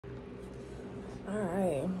All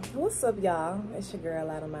right, what's up, y'all? It's your girl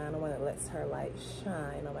out of mine, the one that lets her light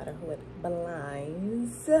shine no matter who it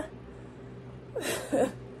blinds.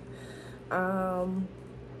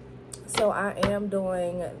 So I am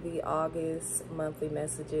doing the August monthly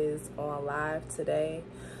messages on live today,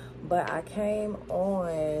 but I came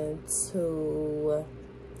on to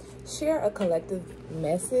share a collective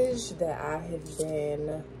message that I have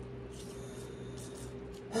been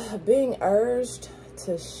being urged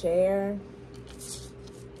to share,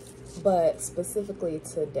 but specifically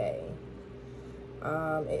today.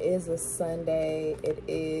 It is a Sunday. It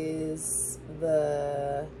is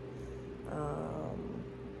the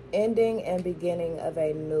ending and beginning of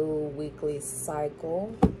a new weekly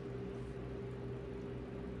cycle.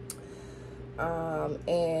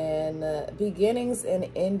 And beginnings and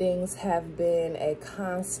endings have been a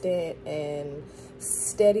constant and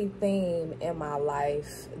steady theme in my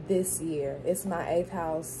life this year. It's my 8th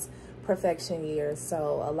house perfection year,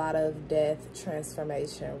 so a lot of death,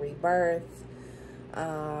 transformation, rebirth,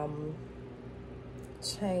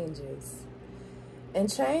 changes.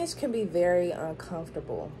 And change can be very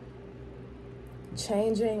uncomfortable.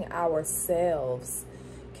 Changing ourselves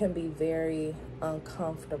can be very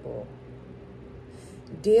uncomfortable.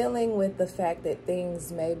 Dealing with the fact that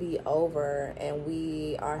things may be over and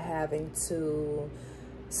we are having to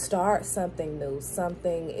start something new.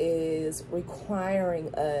 Something is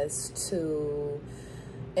requiring us to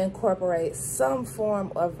incorporate some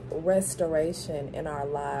form of restoration in our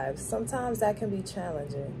lives. Sometimes that can be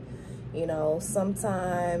challenging. You know,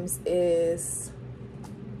 sometimes it's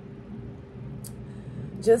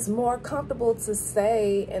just more comfortable to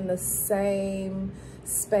stay in the same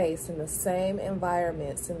space, in the same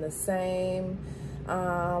environments, in the same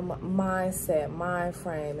mindset, mind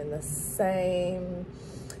frame, in the same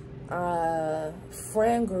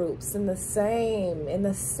friend groups, in the same.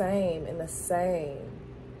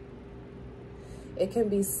 It can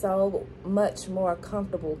be so much more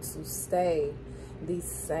comfortable to stay the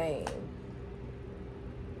same.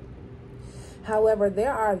 However,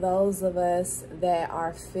 there are those of us that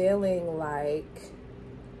are feeling like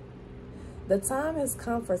the time has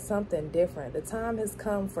come for something different. The time has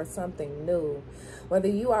come for something new. Whether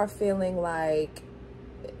you are feeling like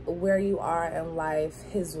where you are in life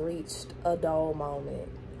has reached a dull moment,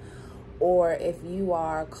 or if you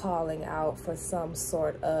are calling out for some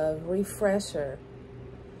sort of refresher.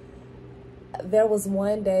 There was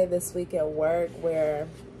one day this week at work where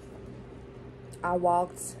I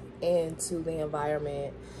walked into the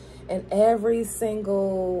environment and every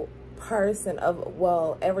single person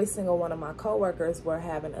every single one of my coworkers were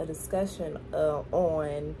having a discussion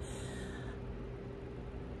on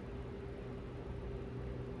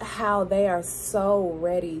how they are so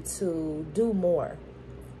ready to do more,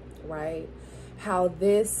 right? How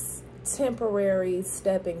this temporary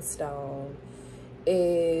stepping stone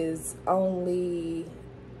is only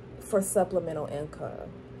for supplemental income,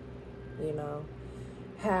 you know?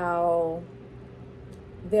 How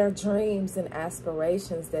their dreams and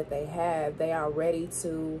aspirations that they have, they are ready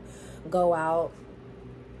to go out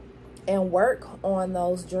and work on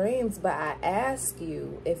those dreams. But I ask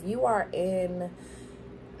you, if you are in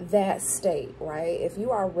that state, right? If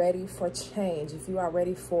you are ready for change, if you are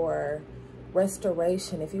ready for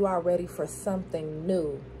restoration, if you are ready for something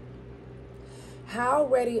new, how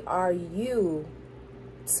ready are you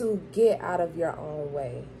to get out of your own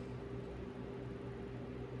way?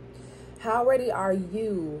 How ready are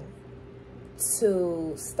you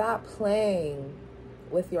to stop playing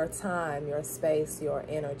with your time, your space, your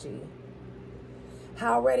energy?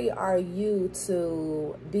 How ready are you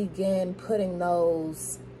to begin putting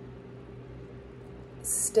those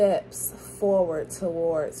steps forward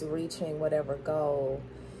towards reaching whatever goal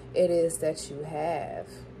it is that you have,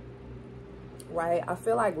 right? I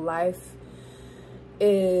feel like life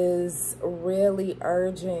is really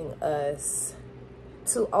urging us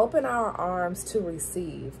to open our arms to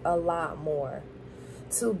receive a lot more,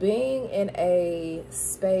 to being in a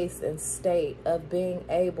space and state of being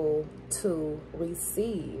able to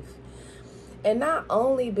receive. And not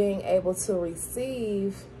only being able to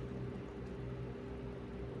receive,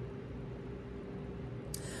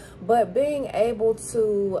 but being able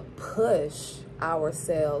to push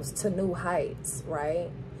ourselves to new heights, right?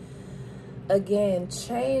 Again,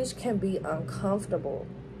 change can be uncomfortable.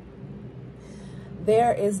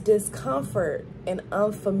 There is discomfort in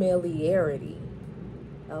unfamiliarity,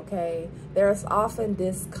 okay? There's often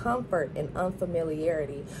discomfort in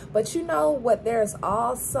unfamiliarity. But you know what there's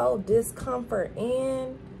also discomfort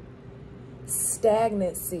in?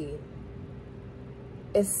 Stagnancy,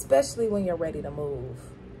 especially when you're ready to move.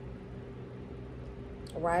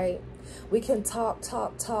 right? We can talk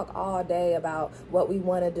all day about what we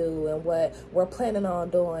want to do and what we're planning on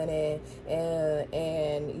doing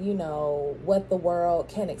and you know, what the world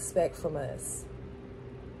can expect from us.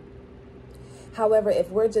 However, if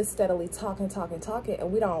we're just steadily talking,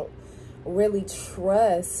 and we don't really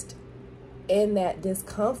trust in that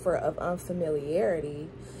discomfort of unfamiliarity,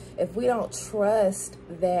 if we don't trust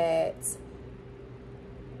that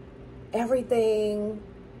everything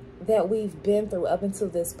that we've been through up until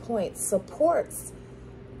this point supports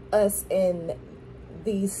us in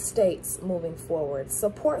these states moving forward,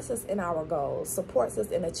 supports us in our goals, supports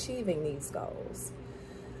us in achieving these goals.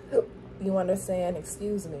 You understand?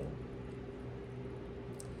 Excuse me.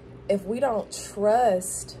 If we don't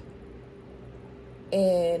trust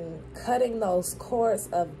in cutting those cords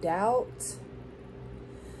of doubt,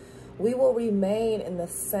 we will remain in the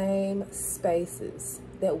same spaces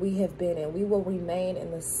that we have been in. We will remain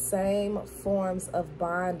in the same forms of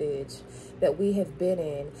bondage that we have been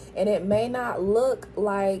in. And it may not look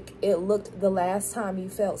like it looked the last time you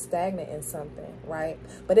felt stagnant in something, right?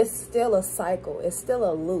 But it's still a cycle. It's still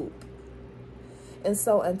a loop. And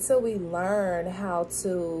so until we learn how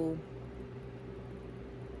to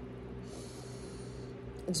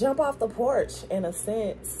jump off the porch, in a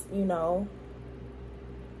sense, you know,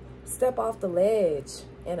 step off the ledge,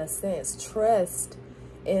 in a sense, trust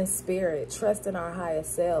in spirit, trust in our higher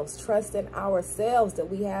selves, trust in ourselves that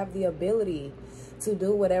we have the ability to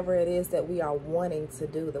do whatever it is that we are wanting to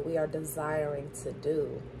do, that we are desiring to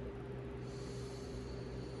do.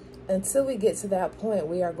 Until we get to that point,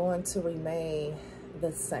 we are going to remain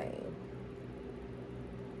the same.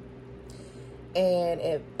 And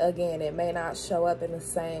it may not show up in the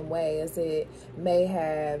same way as it may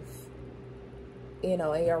have, you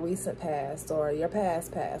know, in your recent past or your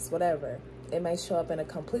past, whatever. It may show up in a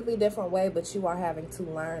completely different way, but you are having to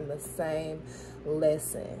learn the same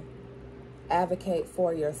lesson. Advocate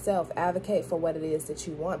for yourself. Advocate for what it is that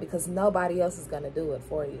you want, because nobody else is going to do it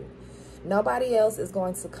for you. Nobody else is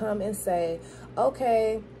going to come and say,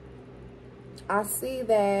 okay, I see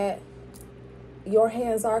that your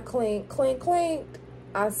hands are clink, clink, clink.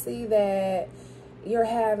 I see that you're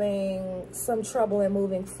having some trouble in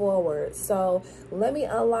moving forward. So let me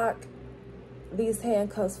unlock these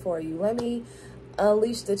handcuffs for you. Let me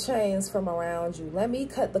unleash the chains from around you. Let me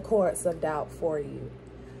cut the cords of doubt for you.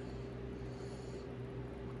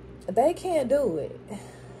 They can't do it.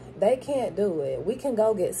 They can't do it. We can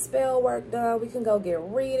go get spell work done. We can go get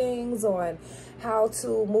readings on how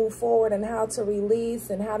to move forward and how to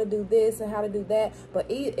release and how to do this and how to do that. But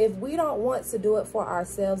if we don't want to do it for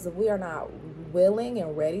ourselves, if we are not willing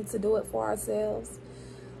and ready to do it for ourselves,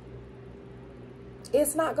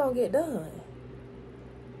 it's not going to get done.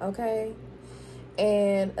 Okay?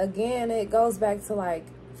 And again, it goes back to like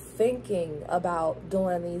thinking about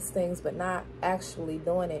doing these things, but not actually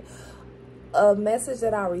doing it. A message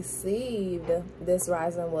that I received this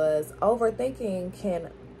rising was overthinking can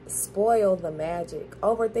spoil the magic.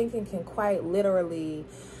 Overthinking can quite literally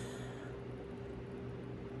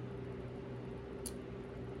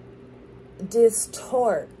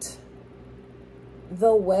distort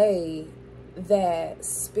the way that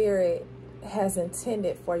spirit has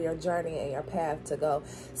intended for your journey and your path to go.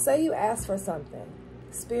 Say you ask for something.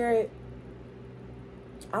 Spirit,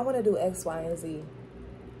 I want to do X, Y, and Z,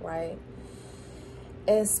 right?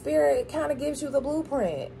 And spirit kind of gives you the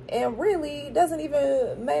blueprint, and really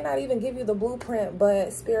may not even give you the blueprint,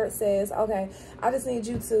 but spirit says, okay, I just need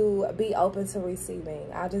you to be open to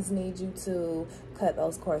receiving. I just need you to cut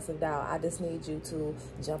those cords of doubt. I just need you to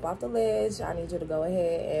jump off the ledge. I need you to go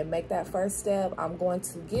ahead and make that first step. I'm going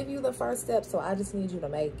to give you the first step, so I just need you to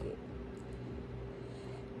make it.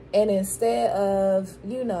 And instead of,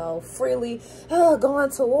 you know, freely going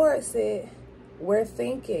towards it, we're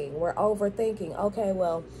thinking, we're overthinking. Okay,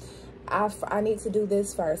 well, I need to do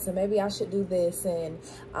this first, and maybe I should do this, and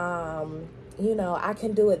you know, I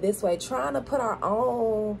can do it this way. Trying to put our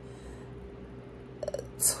own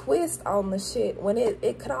twist on the shit when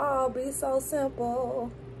it could all be so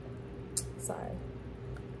simple. Sorry.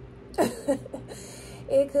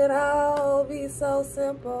 It could all be so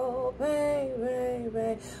simple,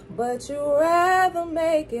 baby, but you rather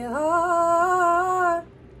make it hard.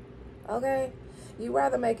 Okay? You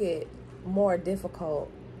rather make it more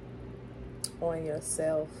difficult on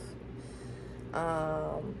yourself.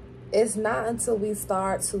 It's not until we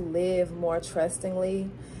start to live more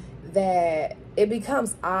trustingly that it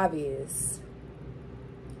becomes obvious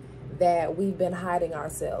that we've been hiding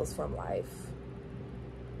ourselves from life.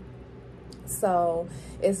 So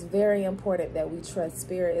it's very important that we trust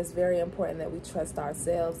spirit. It's very important that we trust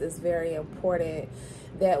ourselves. It's very important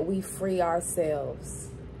that we free ourselves.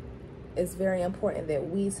 It's very important that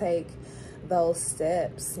we take those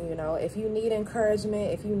steps. You know, if you need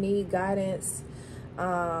encouragement, if you need guidance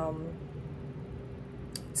to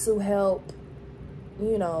help,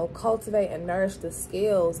 you know, cultivate and nourish the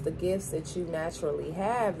skills, the gifts that you naturally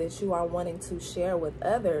have, that you are wanting to share with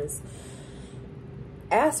others,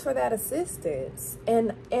 ask for that assistance,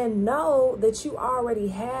 and know that you already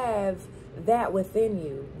have that within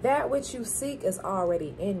you. That which you seek is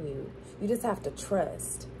already in you. You just have to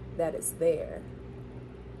trust that it's there.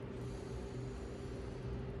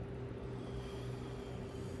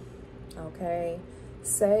 Okay?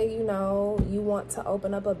 Say, you know, you want to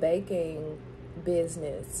open up a baking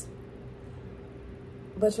business,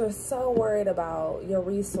 but you're so worried about your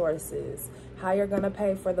resources, how you're going to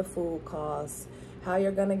pay for the food costs, how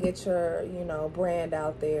you're going to get your, you know, brand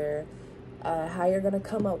out there, how you're going to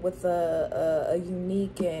come up with a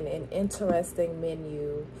unique and interesting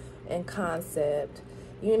menu and concept.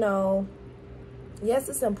 You know, yes,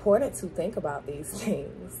 it's important to think about these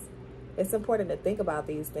things. It's important to think about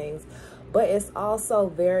these things, but it's also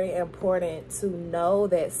very important to know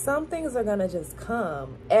that some things are going to just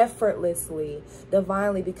come effortlessly,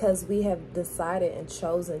 divinely, because we have decided and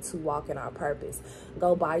chosen to walk in our purpose.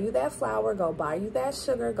 Go buy you that flour, go buy you that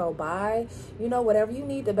sugar, go buy, you know, whatever you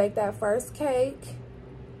need to bake that first cake.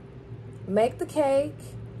 Make the cake,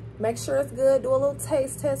 make sure it's good, do a little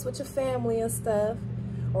taste test with your family and stuff,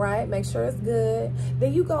 right? Make sure it's good.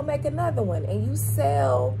 Then you go make another one and you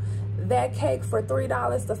sell that cake for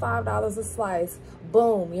 $3 to $5 a slice.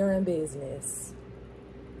 Boom, you're in business.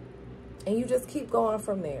 And you just keep going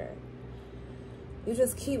from there. You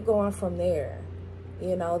just keep going from there.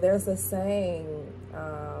 You know, there's a saying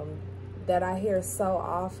that I hear so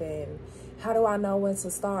often: how do I know when to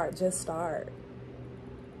start? Just start.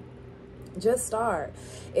 Just start.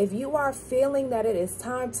 If you are feeling that it is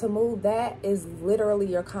time to move, that is literally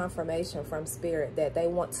your confirmation from spirit that they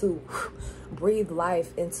want to breathe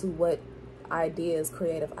life into what ideas,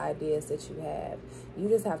 creative ideas that you have. You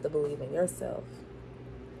just have to believe in yourself.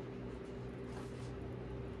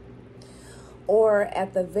 Or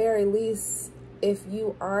at the very least, if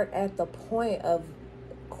you aren't at the point of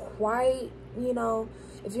quite, you know,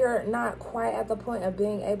 if you're not quite at the point of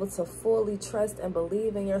being able to fully trust and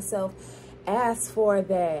believe in yourself, ask for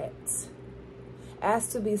that.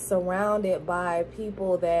 Ask to be surrounded by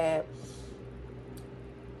people that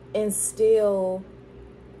instill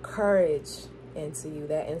courage into you,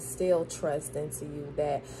 that instill trust into you,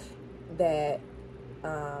 that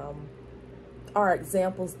are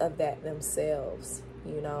examples of that themselves,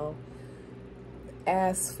 you know.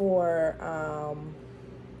 Ask for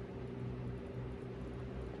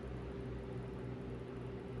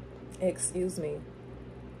excuse me.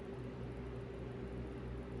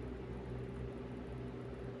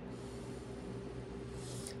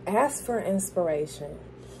 Ask for inspiration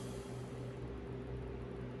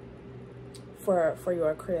for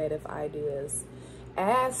your creative ideas.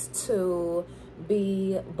 Ask to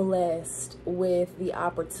be blessed with the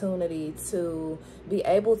opportunity to be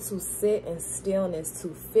able to sit in stillness, to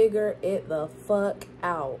figure it the fuck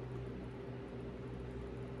out.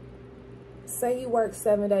 Say you work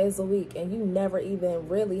 7 days a week and you never even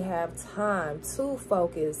really have time to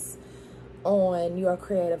focus on your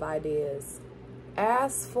creative ideas.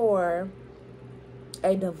 Ask for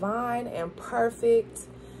a divine and perfect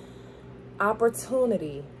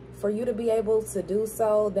opportunity for you to be able to do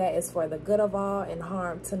so that is for the good of all and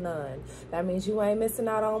harm to none. That means you ain't missing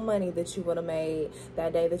out on money that you would have made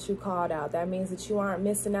that day that you called out. That means that you aren't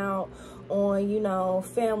missing out on, you know,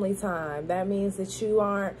 family time. That means that you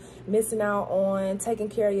aren't missing out on taking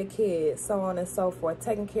care of your kids, so on and so forth,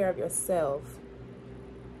 taking care of yourself.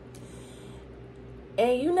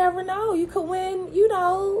 And you never know, you could win, you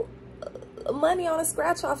know, money on a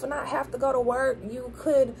scratch off and not have to go to work. You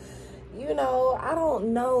could, you know, I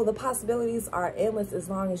don't know. The possibilities are endless as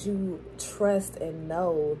long as you trust and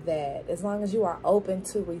know that, as long as you are open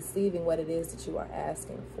to receiving what it is that you are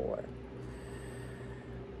asking for.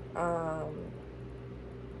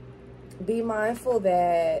 Be mindful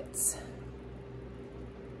that,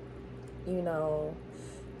 you know,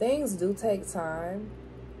 things do take time.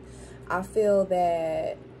 I feel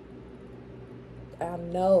that, I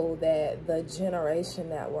know that the generation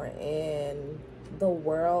that we're in, the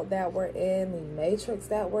world that we're in, the matrix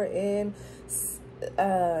that we're in,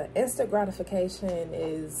 instant gratification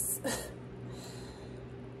is,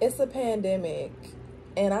 it's a pandemic.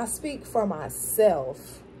 And I speak for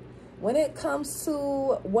myself. When it comes to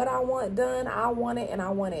what I want done, I want it and I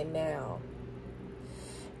want it now.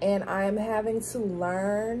 And I am having to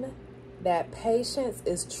learn that patience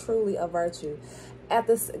is truly a virtue.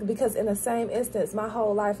 Because in the same instance, my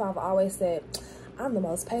whole life I've always said, I'm the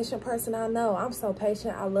most patient person I know. I'm so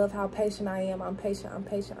patient. I love how patient I am. I'm patient, I'm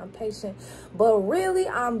patient, I'm patient. But really,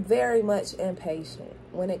 I'm very much impatient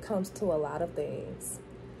when it comes to a lot of things.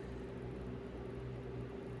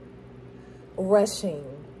 Rushing,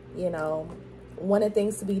 you know, wanting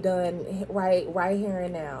things to be done right here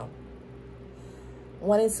and now.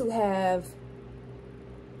 Wanting to have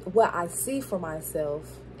what I see for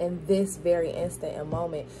myself in this very instant and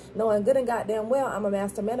moment, knowing good and goddamn well I'm a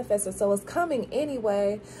master manifester, so it's coming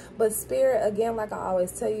anyway. But spirit, again, like I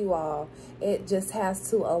always tell you all, it just has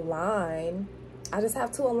to align. I just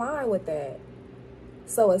have to align with that.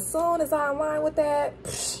 So as soon as I align with that,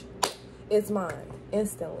 it's mine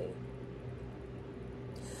instantly.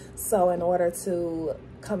 So in order to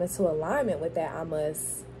come into alignment with that, I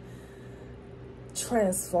must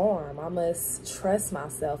transform. I must trust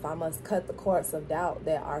myself. I must cut the cords of doubt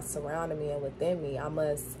that are surrounding me and within me. I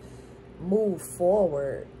must move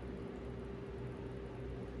forward.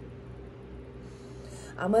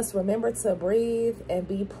 I must remember to breathe and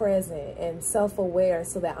be present and self-aware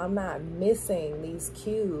so that I'm not missing these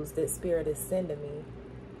cues that Spirit is sending me.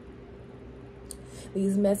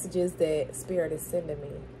 These messages that Spirit is sending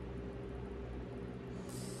me.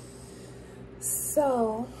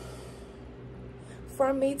 So,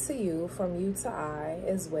 from me to you, from you to I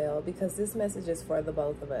as well, because this message is for the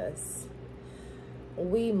both of us.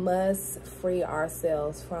 We must free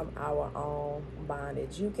ourselves from our own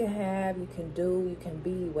bondage. You can have, you can do, you can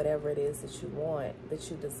be whatever it is that you want, that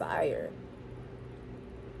you desire.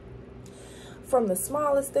 From the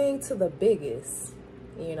smallest thing to the biggest,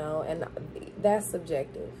 you know, and that's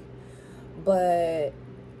subjective. But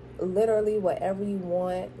literally whatever you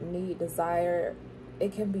want, need, desire,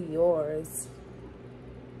 it can be yours.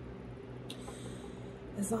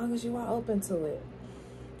 As long as you are open to it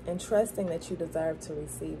and trusting that you deserve to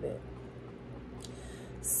receive it.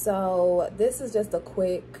 So this is just a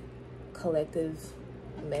quick collective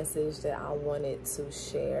message that I wanted to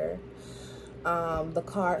share. The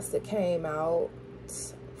cards that came out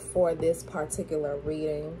for this particular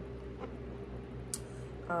reading,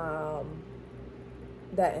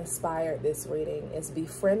 that inspired this reading, is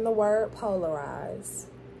befriend the word, polarize.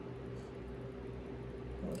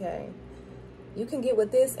 Okay. You can get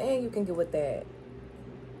with this and you can get with that.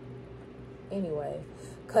 Anyway,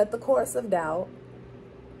 cut the cords of doubt.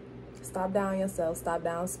 Stop doubting yourself. Stop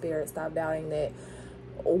doubting spirit. Stop doubting that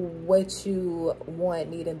what you want,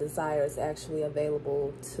 need, and desire is actually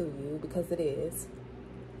available to you, because it is.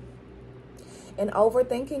 And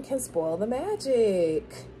overthinking can spoil the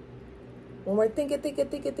magic. When we're thinking,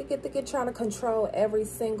 trying to control every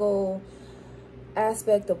single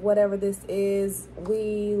aspect of whatever this is,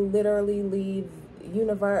 we literally leave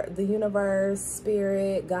the universe,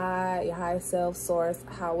 spirit, God, your higher self, source,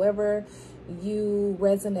 however you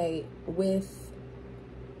resonate with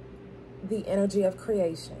the energy of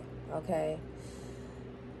creation. Okay,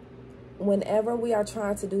 whenever we are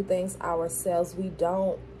trying to do things ourselves, we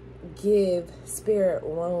don't give spirit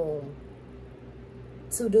room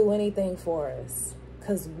to do anything for us,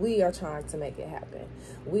 because we are trying to make it happen.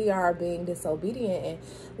 We are being disobedient. And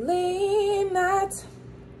lean not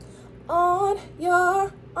on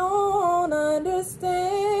your own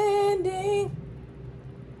understanding.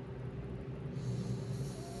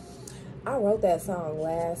 I wrote that song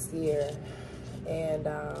last year, and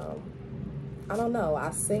I don't know,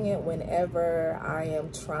 I sing it whenever I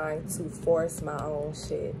am trying to force my own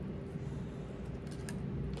shit.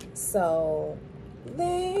 So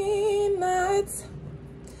lean not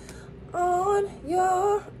on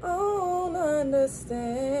your own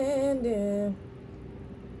understanding.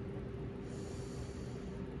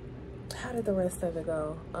 How did the rest of it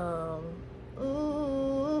go?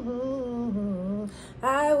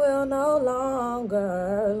 I will no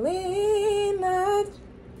longer lean not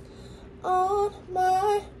on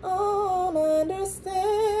my own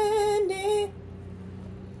understanding.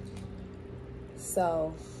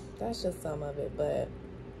 So that's just some of it, but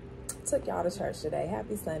took y'all to church today.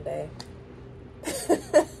 Happy Sunday.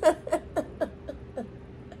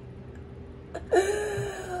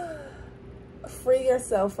 Free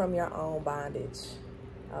yourself from your own bondage,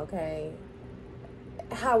 okay?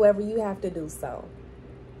 However you have to do so.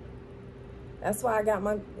 That's why I got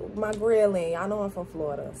my grill in. Y'all know I'm from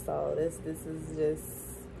Florida, so this is just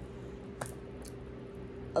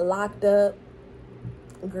locked up,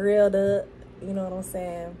 grilled up, you know what I'm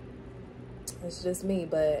saying? It's just me,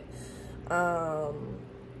 but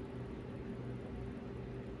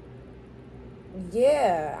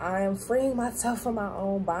yeah, I am freeing myself from my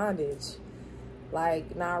own bondage.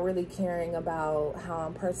 Like, not really caring about how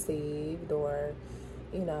I'm perceived, or,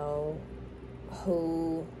 you know,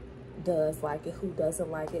 who does like it, who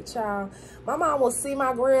doesn't like it. Child, my mom will see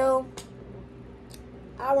my grill.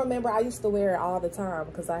 I remember I used to wear it all the time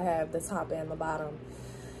because I have the top and the bottom.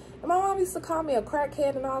 And my mom used to call me a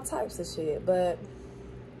crackhead and all types of shit, but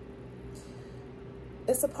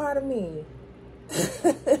it's a part of me.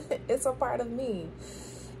 It's a part of me.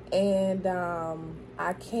 And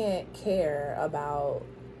I can't care about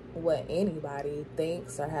what anybody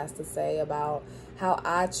thinks or has to say about how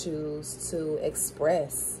I choose to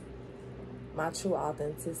express my true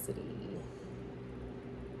authenticity.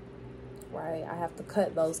 Right? I have to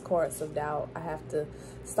cut those cords of doubt. I have to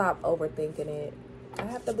stop overthinking it. I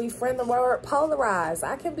have to befriend the word polarized.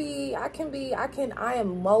 I am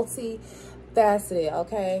multifaceted,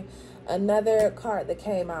 okay? Another card that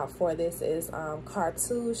came out for this is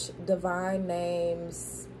Cartouche, Divine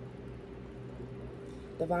Names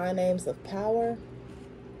of Power.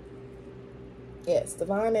 Yes,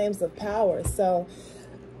 Divine Names of Power. So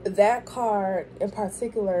that card in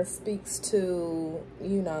particular speaks to,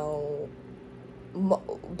 you know,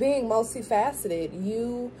 being multifaceted.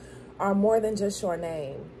 You are more than just your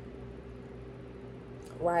name,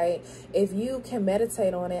 right? If you can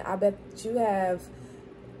meditate on it, I bet you have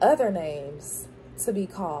other names to be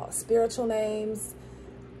called, spiritual names,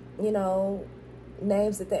 you know,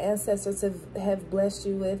 names that the ancestors have blessed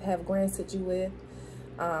you with, have granted you with,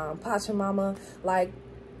 Pachamama. Like,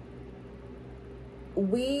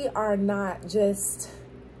 we are not just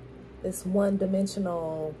this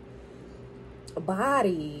one-dimensional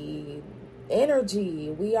body, energy.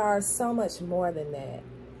 We are so much more than that.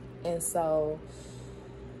 And so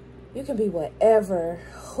you can be whatever,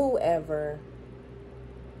 whoever,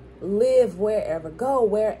 live wherever, go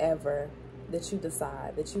wherever that you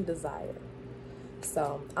decide, that you desire.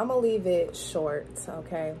 So I'm gonna leave it short,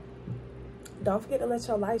 okay? Don't forget to let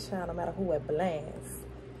your light shine no matter who it blinds.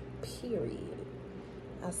 Period.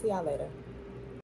 I'll see y'all later.